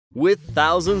With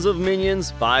thousands of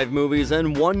Minions, 5 movies,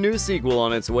 and 1 new sequel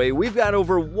on its way, we've got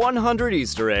over 100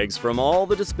 Easter eggs from all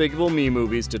the Despicable Me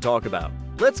movies to talk about.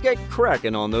 Let's get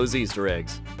cracking on those Easter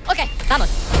eggs. Okay, vamos.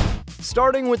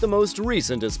 Starting with the most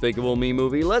recent Despicable Me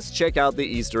movie, let's check out the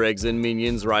Easter eggs in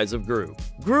Minions Rise of Gru.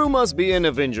 Gru must be an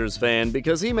Avengers fan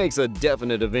because he makes a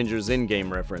definite Avengers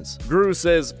in-game reference. Gru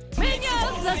says,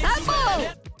 Minions, assemble!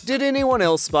 Did anyone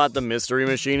else spot the mystery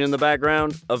machine in the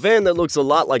background? A van that looks a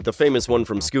lot like the famous one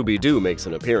from Scooby-Doo makes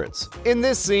an appearance. In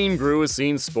this scene, Gru is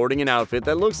seen sporting an outfit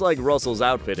that looks like Russell's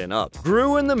outfit in Up.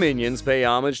 Gru and the Minions pay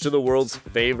homage to the world's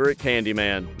favorite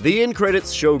Candyman. The end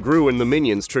credits show Gru and the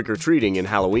Minions trick-or-treating in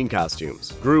Halloween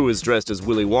costumes. Gru is dressed as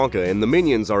Willy Wonka and the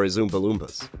Minions are his Oompa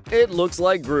Loompas. It looks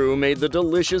like Gru made the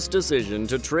delicious decision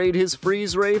to trade his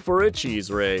freeze ray for a cheese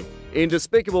ray. In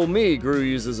Despicable Me, Gru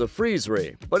uses a freeze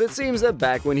ray, but it seems that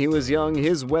back when he was young,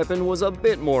 his weapon was a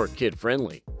bit more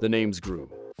kid-friendly. The name's Gru.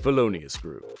 Felonious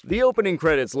Gru. The opening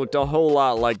credits looked a whole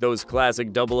lot like those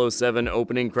classic 007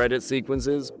 opening credit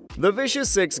sequences. The Vicious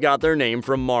Six got their name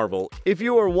from Marvel. If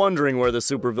you are wondering where the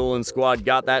supervillain squad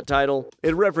got that title,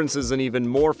 it references an even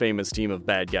more famous team of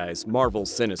bad guys,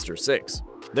 Marvel's Sinister Six.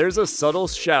 There's a subtle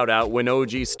shout-out when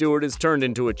OG Stewart is turned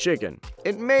into a chicken.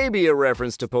 It may be a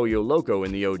reference to Pollo Loco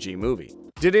in the OG movie.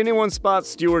 Did anyone spot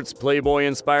Stewart's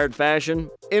Playboy-inspired fashion?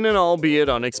 In an albeit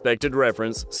unexpected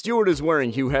reference, Stewart is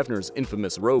wearing Hugh Hefner's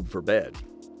infamous robe for bed.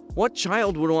 What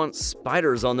child would want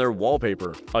spiders on their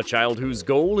wallpaper? A child whose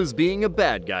goal is being a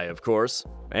bad guy, of course.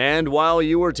 And while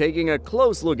you were taking a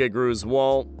close look at Gru's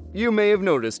wall, you may have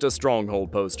noticed a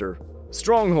Stronghold poster.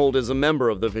 Stronghold is a member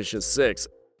of the Vicious Six.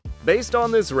 Based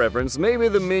on this reference, maybe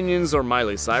the Minions are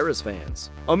Miley Cyrus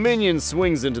fans. A Minion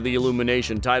swings into the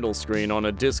Illumination title screen on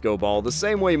a disco ball the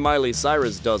same way Miley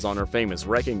Cyrus does on her famous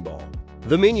Wrecking Ball.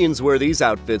 The Minions wear these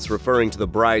outfits referring to the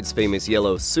bride's famous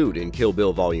yellow suit in Kill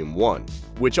Bill Volume 1,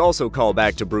 which also call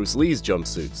back to Bruce Lee's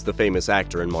jumpsuits, the famous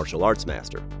actor and martial arts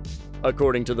master.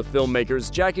 According to the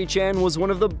filmmakers, Jackie Chan was one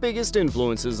of the biggest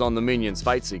influences on the Minions'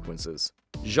 fight sequences.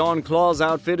 Jean-Claude's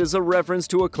outfit is a reference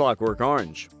to A Clockwork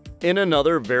Orange. In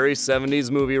another very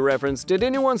 70s movie reference, did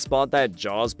anyone spot that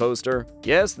Jaws poster?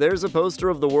 Yes, there's a poster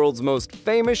of the world's most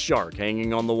famous shark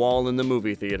hanging on the wall in the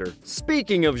movie theater.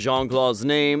 Speaking of Jean-Claude's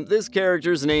name, this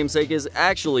character's namesake is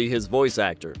actually his voice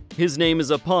actor. His name is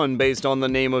a pun based on the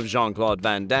name of Jean-Claude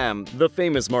Van Damme, the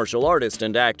famous martial artist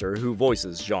and actor who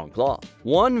voices Jean-Claude.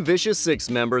 One Vicious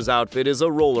Six member's outfit is a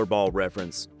rollerball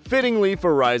reference. Fittingly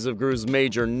for Rise of Gru's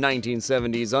major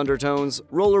 1970s undertones,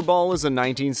 Rollerball is a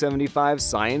 1975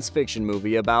 science fiction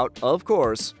movie about, of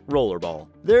course, rollerball.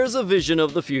 There's a vision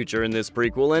of the future in this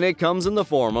prequel and it comes in the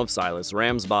form of Silas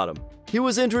Ramsbottom. He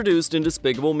was introduced in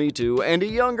Despicable Me 2, and a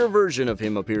younger version of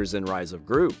him appears in Rise of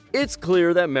Gru. It's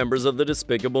clear that members of the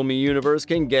Despicable Me universe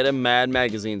can get a Mad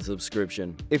Magazine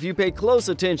subscription. If you pay close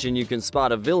attention, you can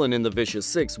spot a villain in the Vicious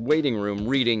Six waiting room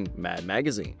reading Mad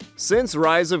Magazine. Since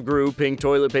Rise of Gru, pink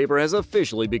toilet paper has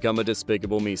officially become a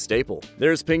Despicable Me staple.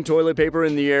 There's pink toilet paper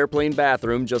in the airplane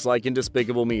bathroom just like in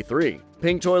Despicable Me 3.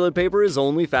 Pink toilet paper is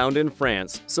only found in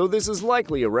France, so this is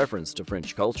likely a reference to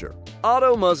French culture.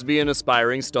 Otto must be an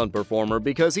aspiring stunt performer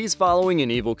because he's following in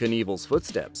Evel Knievel's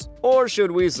footsteps. Or should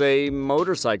we say,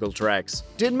 motorcycle tracks.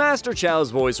 Did Master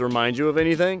Chow's voice remind you of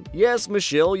anything? Yes,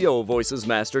 Michelle Yeoh voices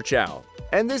Master Chow.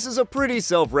 And this is a pretty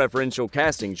self-referential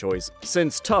casting choice,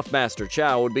 since tough Master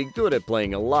Chow would be good at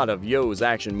playing a lot of Yeoh's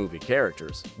action movie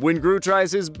characters. When Gru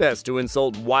tries his best to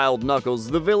insult Wild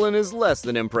Knuckles, the villain is less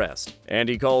than impressed, and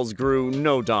he calls Gru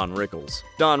no Don Rickles.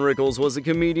 Don Rickles was a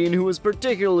comedian who was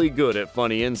particularly good at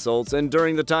funny insults, and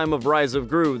during the time of Rise of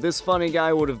Gru, this funny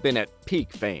guy would have been at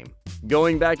peak fame.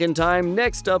 Going back in time,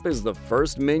 next up is the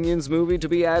first Minions movie to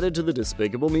be added to the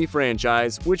Despicable Me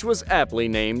franchise, which was aptly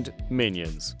named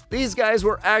Minions. These guys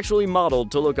were actually modeled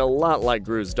to look a lot like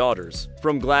Gru's daughters.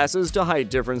 From glasses to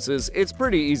height differences, it's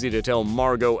pretty easy to tell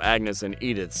Margot, Agnes, and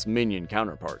Edith's Minion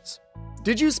counterparts.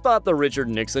 Did you spot the Richard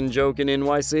Nixon joke in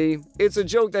NYC? It's a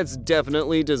joke that's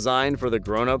definitely designed for the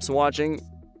grown-ups watching.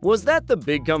 Was that the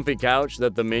big comfy couch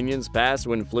that the Minions passed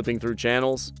when flipping through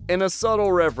channels? In a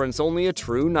subtle reference only a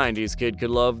true 90s kid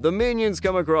could love, the Minions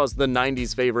come across the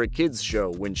 90s favorite kids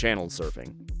show when channel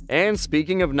surfing. And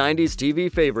speaking of 90s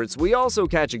TV favorites, we also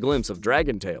catch a glimpse of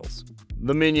Dragon Tales.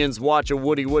 The Minions watch a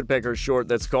Woody Woodpecker short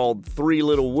that's called Three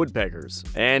Little Woodpeckers.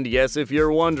 And yes, if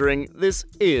you're wondering, this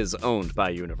is owned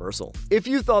by Universal. If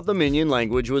you thought the Minion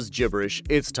language was gibberish,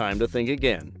 it's time to think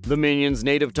again. The Minions'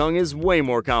 native tongue is way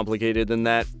more complicated than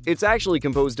that. It's actually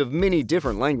composed of many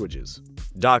different languages.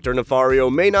 Dr.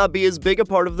 Nefario may not be as big a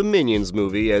part of the Minions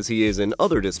movie as he is in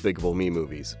other Despicable Me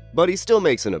movies, but he still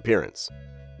makes an appearance.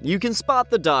 You can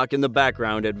spot the Doc in the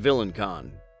background at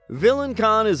VillainCon.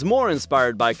 VillainCon is more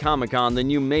inspired by Comic-Con than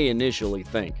you may initially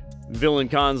think.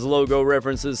 VillainCon's logo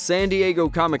references San Diego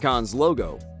Comic-Con's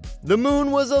logo. The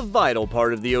moon was a vital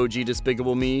part of the OG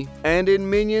Despicable Me, and in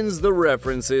Minions the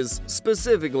reference is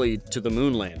specifically to the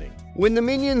moon landing. When the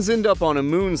Minions end up on a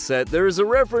moon set, there is a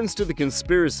reference to the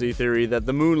conspiracy theory that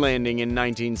the moon landing in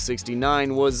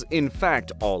 1969 was in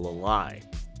fact all a lie.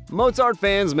 Mozart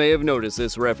fans may have noticed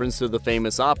this reference to the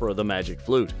famous opera The Magic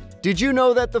Flute. Did you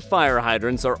know that the fire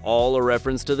hydrants are all a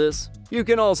reference to this? You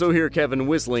can also hear Kevin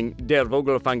whistling Der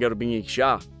Vogelfänger bin ich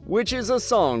ja, which is a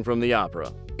song from the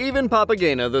opera. Even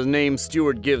Papagena, the name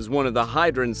Stewart gives one of the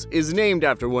hydrants, is named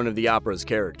after one of the opera's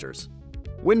characters.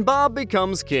 When Bob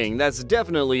becomes king, that's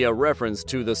definitely a reference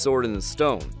to The Sword in the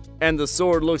Stone, and the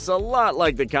sword looks a lot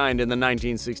like the kind in the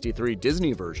 1963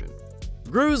 Disney version.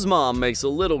 Gru's mom makes a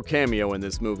little cameo in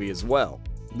this movie as well.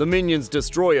 The Minions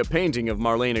destroy a painting of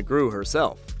Marlena Gru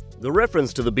herself. The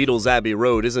reference to the Beatles' Abbey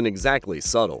Road isn't exactly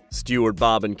subtle. Stewart,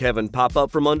 Bob, and Kevin pop up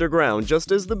from underground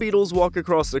just as the Beatles walk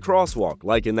across the crosswalk,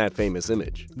 like in that famous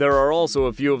image. There are also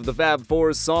a few of the Fab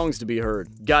Four's songs to be heard.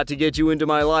 Got to Get You Into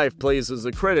My Life plays as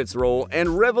the credits roll,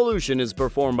 and Revolution is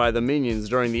performed by the Minions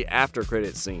during the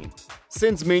after-credits scene.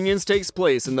 Since Minions takes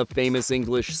place in the famous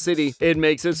English city, it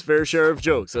makes its fair share of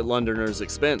jokes at Londoners'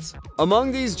 expense.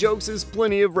 Among these jokes is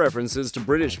plenty of references to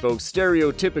British folks'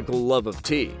 stereotypical love of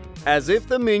tea. As if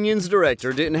the Minions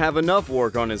director didn't have enough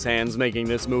work on his hands making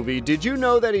this movie, did you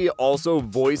know that he also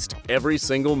voiced every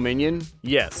single Minion?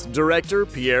 Yes, director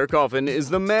Pierre Coffin is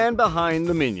the man behind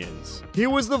the Minions. He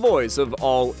was the voice of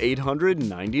all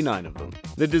 899 of them.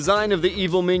 The design of the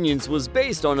evil Minions was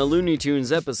based on a Looney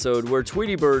Tunes episode where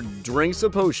Tweety Bird drinks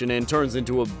a potion and turns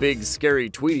into a big scary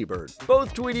Tweety Bird.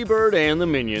 Both Tweety Bird and the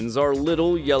Minions are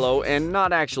little, yellow, and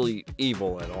not actually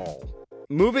evil at all.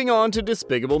 Moving on to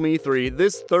Despicable Me 3,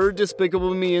 this third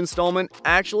Despicable Me installment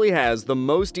actually has the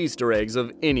most Easter eggs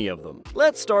of any of them.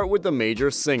 Let's start with the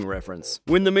major Sing reference.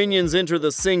 When the Minions enter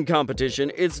the Sing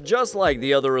competition, it's just like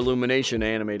the other Illumination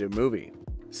animated movie.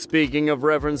 Speaking of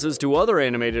references to other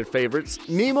animated favorites,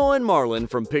 Nemo and Marlin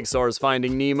from Pixar's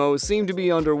Finding Nemo seem to be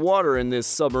underwater in this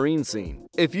submarine scene.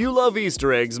 If you love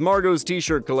Easter eggs, Margot's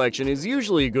t-shirt collection is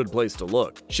usually a good place to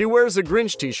look. She wears a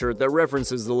Grinch t-shirt that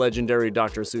references the legendary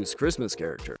Dr. Seuss Christmas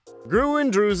character. Gru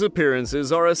and Dru's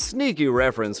appearances are a sneaky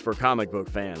reference for comic book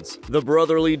fans. The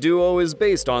brotherly duo is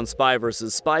based on Spy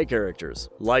vs. Spy characters.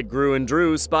 Like Gru and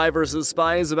Dru, Spy vs.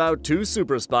 Spy is about two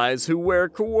super spies who wear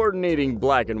coordinating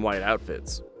black and white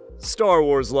outfits. Star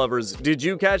Wars lovers, did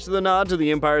you catch the nod to The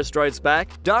Empire Strikes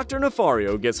Back? Dr.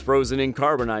 Nefario gets frozen in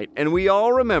carbonite, and we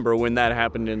all remember when that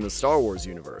happened in the Star Wars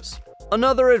universe.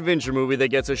 Another adventure movie that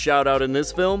gets a shout out in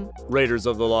this film, Raiders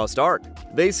of the Lost Ark.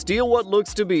 They steal what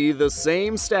looks to be the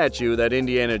same statue that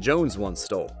Indiana Jones once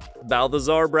stole.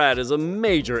 Balthazar Brad is a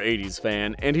major 80s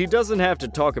fan, and he doesn't have to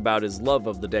talk about his love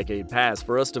of the decade past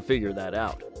for us to figure that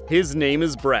out. His name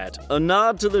is Brat, a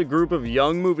nod to the group of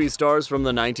young movie stars from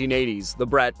the 1980s, the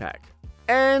Brat Pack.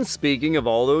 And speaking of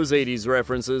all those 80s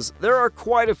references, there are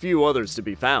quite a few others to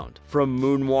be found, from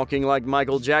moonwalking like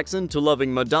Michael Jackson to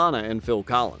loving Madonna and Phil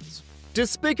Collins.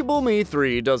 Despicable Me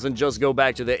 3 doesn't just go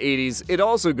back to the 80s, it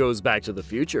also goes back to the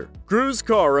future. Gru's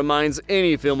car reminds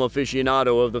any film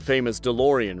aficionado of the famous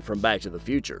DeLorean from Back to the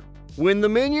Future. When the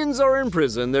Minions are in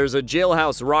prison, there's a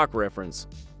Jailhouse Rock reference.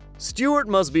 Stewart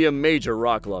must be a major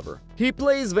rock lover. He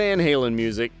plays Van Halen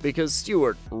music because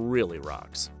Stewart really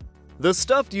rocks. The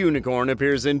stuffed unicorn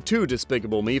appears in two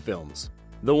Despicable Me films.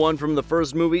 The one from the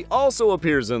first movie also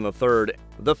appears in the third.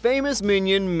 The famous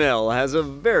Minion Mel has a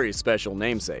very special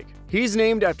namesake. He's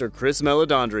named after Chris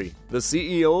Meledandri, the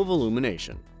CEO of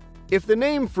Illumination. If the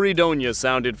name Fredonia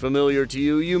sounded familiar to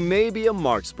you, you may be a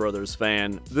Marx Brothers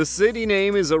fan. The city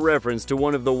name is a reference to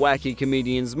one of the wacky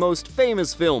comedian's most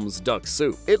famous films, Duck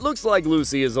Soup. It looks like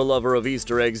Lucy is a lover of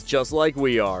Easter eggs just like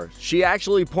we are. She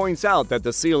actually points out that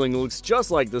the ceiling looks just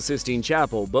like the Sistine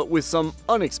Chapel, but with some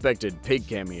unexpected pig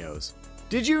cameos.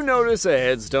 Did you notice a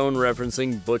headstone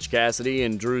referencing Butch Cassidy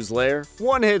in Dru's lair?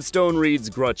 One headstone reads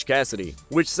Grutch Cassidy,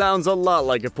 which sounds a lot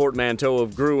like a portmanteau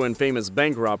of Gru and famous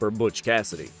bank robber Butch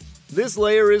Cassidy. This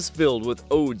layer is filled with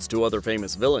odes to other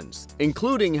famous villains,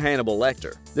 including Hannibal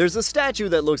Lecter. There's a statue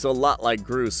that looks a lot like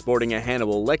Gru sporting a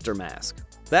Hannibal Lecter mask.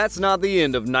 That's not the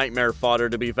end of nightmare fodder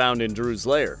to be found in Dru's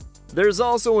lair. There's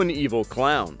also an evil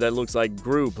clown that looks like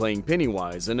Gru playing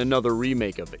Pennywise in another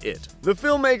remake of It. The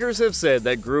filmmakers have said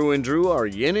that Gru and Dru are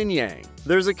yin and yang.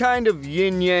 There's a kind of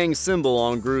yin-yang symbol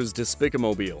on Gru's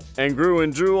Despicamobile, and Gru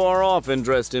and Dru are often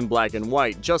dressed in black and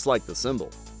white just like the symbol.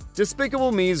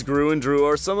 Despicable Me's Gru and Drew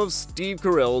are some of Steve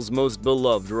Carell's most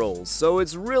beloved roles, so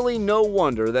it's really no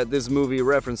wonder that this movie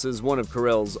references one of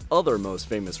Carell's other most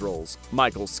famous roles,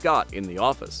 Michael Scott in The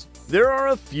Office. There are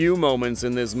a few moments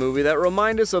in this movie that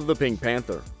remind us of the Pink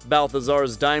Panther.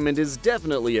 Balthazar's diamond is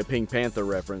definitely a Pink Panther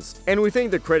reference, and we think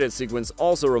the credit sequence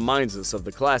also reminds us of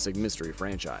the classic mystery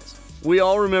franchise. We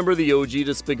all remember the OG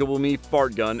Despicable Me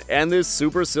fart gun, and this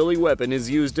super silly weapon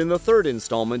is used in the third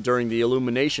installment during the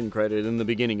illumination credit in the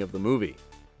beginning of the movie.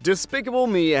 Despicable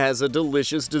Me has a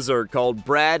delicious dessert called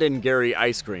Brad and Gary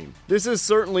ice cream. This is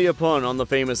certainly a pun on the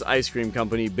famous ice cream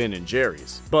company Ben &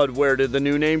 Jerry's. But where did the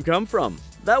new name come from?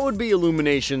 That would be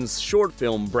Illumination's short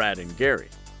film Brad and Gary.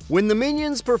 When the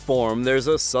Minions perform, there's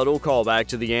a subtle callback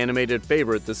to the animated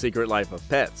favorite The Secret Life of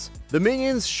Pets. The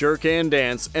Minions sure can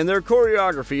dance, and their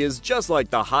choreography is just like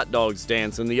the hot dogs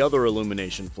dance in the other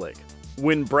Illumination flick.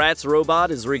 When Bratz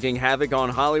Robot is wreaking havoc on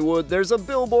Hollywood, there's a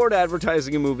billboard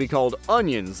advertising a movie called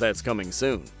Onions that's coming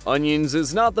soon. Onions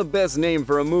is not the best name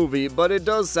for a movie, but it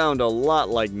does sound a lot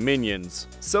like Minions.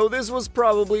 So this was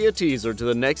probably a teaser to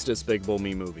the next Despicable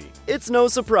Me movie. It's no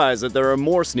surprise that there are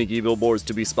more sneaky billboards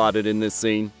to be spotted in this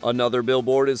scene. Another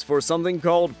billboard is for something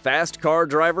called Fast Car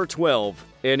Driver 12.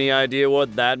 Any idea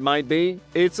what that might be?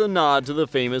 It's a nod to the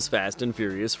famous Fast and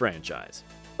Furious franchise.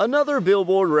 Another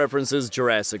billboard references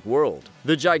Jurassic World.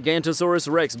 The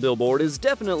Gigantosaurus Rex billboard is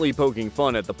definitely poking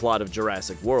fun at the plot of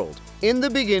Jurassic World. In the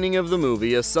beginning of the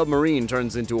movie, a submarine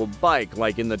turns into a bike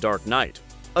like in The Dark Knight.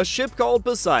 A ship called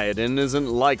Poseidon isn't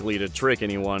likely to trick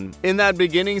anyone. In that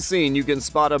beginning scene, you can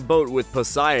spot a boat with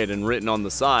Poseidon written on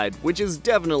the side, which is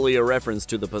definitely a reference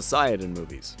to the Poseidon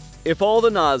movies. If all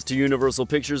the nods to Universal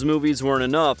Pictures movies weren't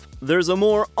enough, there's a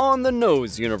more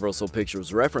on-the-nose Universal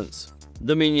Pictures reference.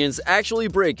 The Minions actually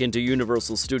break into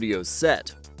Universal Studios'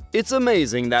 set. It's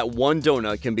amazing that one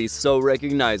donut can be so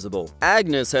recognizable.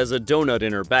 Agnes has a donut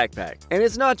in her backpack, and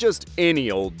it's not just any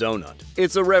old donut.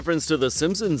 It's a reference to the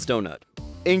Simpsons donut.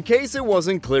 In case it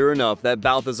wasn't clear enough that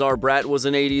Balthazar Bratt was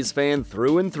an 80s fan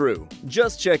through and through,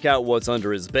 just check out what's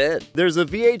under his bed. There's a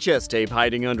VHS tape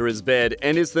hiding under his bed,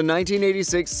 and it's the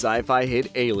 1986 sci-fi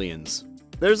hit Aliens.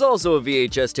 There's also a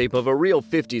VHS tape of a real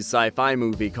 50s sci-fi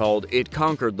movie called It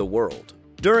Conquered the World.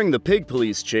 During the pig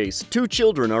police chase, two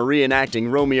children are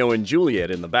reenacting Romeo and Juliet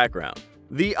in the background.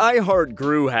 The I Heart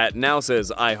Gru hat now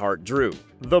says I Heart Drew.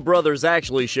 The brothers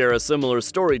actually share a similar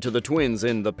story to the twins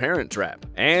in The Parent Trap.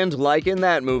 And like in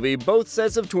that movie, both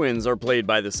sets of twins are played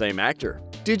by the same actor.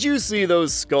 Did you see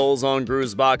those skulls on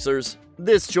Gru's boxers?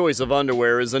 This choice of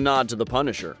underwear is a nod to the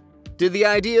Punisher. Did the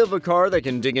idea of a car that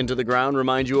can dig into the ground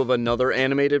remind you of another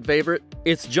animated favorite?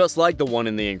 It's just like the one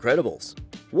in The Incredibles.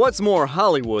 What's more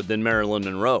Hollywood than Marilyn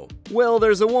Monroe? Well,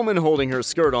 there's a woman holding her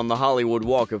skirt on the Hollywood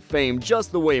Walk of Fame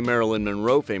just the way Marilyn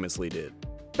Monroe famously did.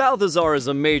 Balthazar is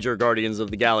a major Guardians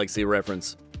of the Galaxy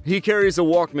reference. He carries a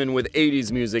Walkman with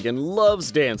 80s music and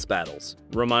loves dance battles.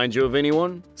 Remind you of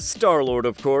anyone? Star-Lord,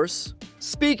 of course.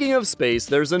 Speaking of space,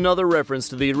 there's another reference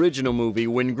to the original movie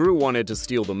when Gru wanted to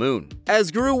steal the moon.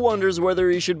 As Gru wonders whether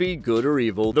he should be good or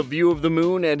evil, the view of the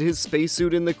moon and his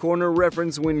spacesuit in the corner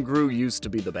reference when Gru used to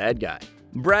be the bad guy.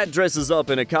 Brat dresses up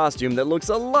in a costume that looks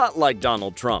a lot like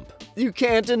Donald Trump. You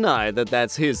can't deny that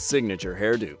that's his signature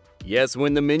hairdo. Yes,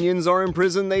 when the Minions are in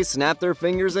prison, they snap their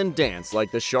fingers and dance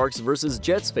like the Sharks vs.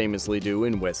 Jets famously do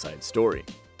in West Side Story.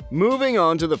 Moving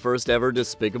on to the first ever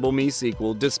Despicable Me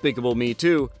sequel, Despicable Me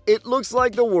 2, it looks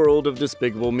like the world of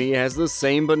Despicable Me has the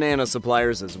same banana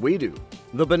suppliers as we do.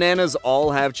 The bananas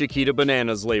all have Chiquita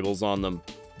Bananas labels on them.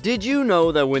 Did you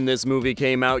know that when this movie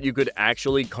came out, you could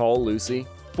actually call Lucy?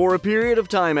 For a period of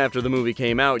time after the movie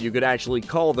came out, you could actually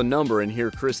call the number and hear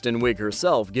Kristen Wiig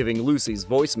herself giving Lucy's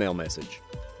voicemail message.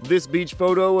 This beach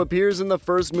photo appears in the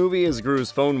first movie as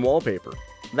Gru's phone wallpaper.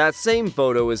 That same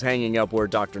photo is hanging up where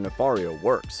Dr. Nefario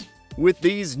works. With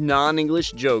these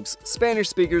non-English jokes, Spanish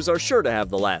speakers are sure to have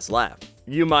the last laugh.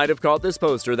 You might have caught this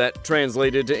poster that,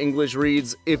 translated to English,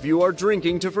 reads, "If you are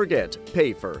drinking to forget,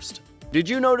 pay first." Did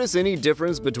you notice any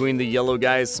difference between the yellow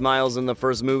guy's smiles in the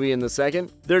first movie and the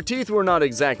second? Their teeth were not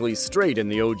exactly straight in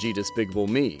the OG Despicable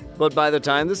Me, but by the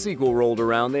time the sequel rolled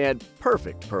around, they had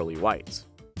perfect pearly whites.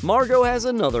 Margot has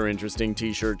another interesting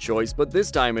t-shirt choice, but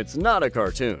this time it's not a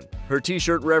cartoon. Her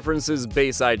t-shirt references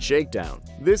Bayside Shakedown.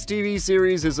 This TV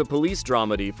series is a police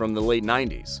dramedy from the late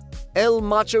 90s. El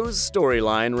Macho's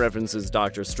storyline references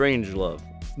Dr. Strangelove.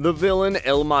 The villain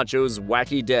El Macho's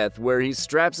wacky death, where he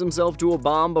straps himself to a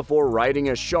bomb before riding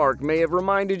a shark, may have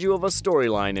reminded you of a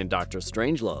storyline in Dr.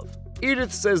 Strangelove.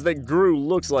 Edith says that Gru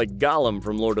looks like Gollum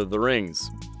from Lord of the Rings.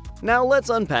 Now let's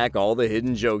unpack all the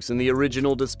hidden jokes in the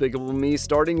original Despicable Me,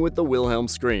 starting with the Wilhelm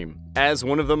scream. As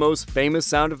one of the most famous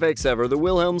sound effects ever, the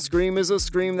Wilhelm scream is a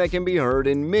scream that can be heard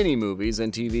in many movies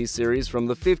and TV series from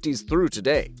the 50s through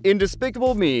today. In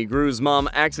Despicable Me, Gru's mom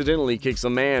accidentally kicks a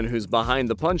man who's behind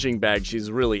the punching bag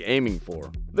she's really aiming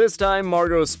for. This time,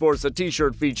 Margot sports a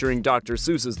t-shirt featuring Dr.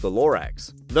 Seuss's The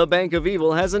Lorax. The Bank of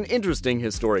Evil has an interesting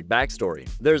historic backstory.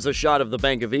 There's a shot of the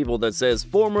Bank of Evil that says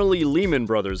formerly Lehman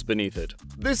Brothers beneath it.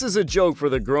 This is a joke for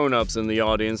the grown-ups in the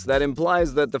audience that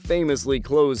implies that the famously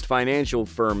closed financial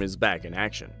firm is back in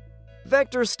action.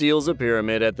 Vector steals a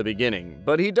pyramid at the beginning,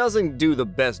 but he doesn't do the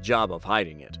best job of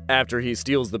hiding it. After he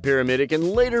steals the pyramid, it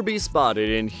can later be spotted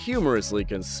in humorously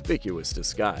conspicuous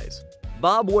disguise.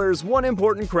 Bob wears one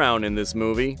important crown in this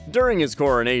movie. During his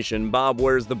coronation, Bob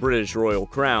wears the British royal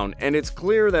crown, and it's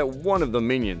clear that one of the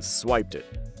minions swiped it.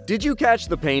 Did you catch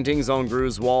the paintings on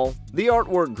Gru's wall? The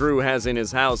artwork Gru has in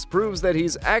his house proves that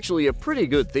he's actually a pretty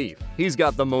good thief. He's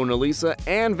got the Mona Lisa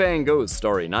and Van Gogh's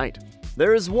Starry Night.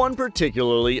 There is one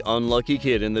particularly unlucky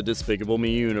kid in the Despicable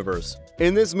Me universe.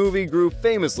 In this movie, Gru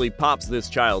famously pops this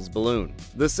child's balloon.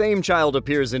 The same child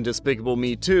appears in Despicable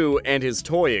Me 2, and his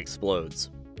toy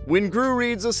explodes. When Gru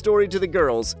reads a story to the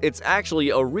girls, it's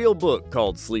actually a real book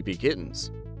called Sleepy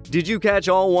Kittens. Did you catch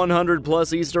all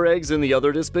 100+ Easter eggs in the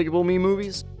other Despicable Me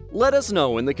movies? Let us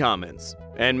know in the comments.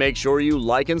 And make sure you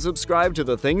like and subscribe to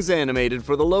the Things Animated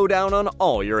for the lowdown on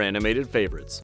all your animated favorites.